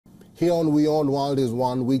Here on WION World is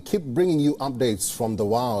One, we keep bringing you updates from the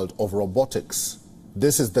world of robotics.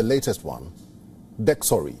 This is the latest one.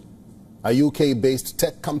 Dexory, a UK-based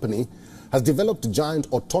tech company, has developed giant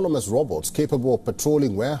autonomous robots capable of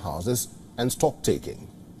patrolling warehouses and stock taking.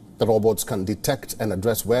 The robots can detect and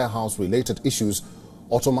address warehouse-related issues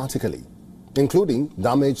automatically, including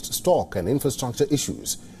damaged stock and infrastructure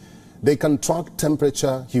issues. They can track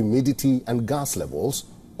temperature, humidity and gas levels,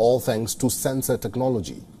 all thanks to sensor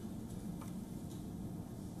technology.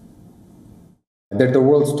 They're the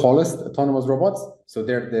world's tallest autonomous robots. So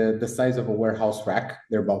they're the size of a warehouse rack.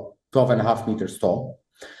 They're about 12.5 meters tall,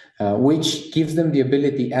 which gives them the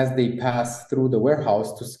ability as they pass through the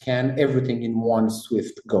warehouse to scan everything in one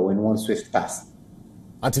swift go, in one swift pass.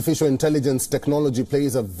 Artificial intelligence technology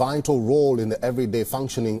plays a vital role in the everyday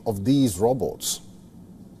functioning of these robots.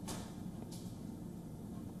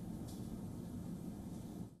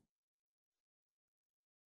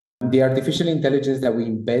 The artificial intelligence that we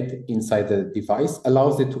embed inside the device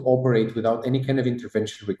allows it to operate without any kind of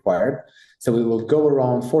intervention required. So it will go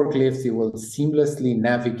around forklifts, it will seamlessly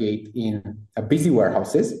navigate in busy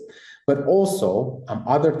warehouses, but also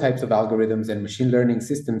other types of algorithms and machine learning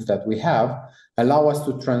systems that we have allow us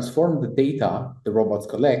to transform the data the robots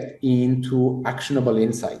collect into actionable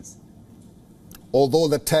insights. Although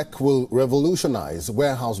the tech will revolutionize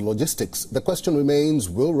warehouse logistics, the question remains,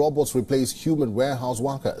 will robots replace human warehouse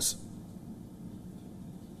workers?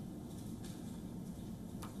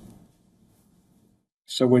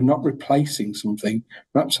 So we're not replacing something,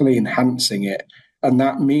 we're actually enhancing it. And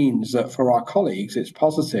that means that for our colleagues, it's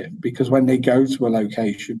positive because when they go to a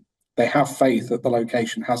location, they have faith that the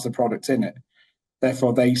location has the product in it.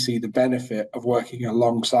 Therefore, they see the benefit of working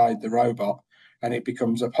alongside the robot, and it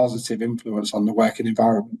becomes a positive influence on the working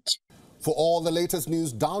environment. For all the latest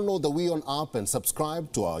news, download the WION app and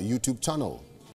subscribe to our YouTube channel.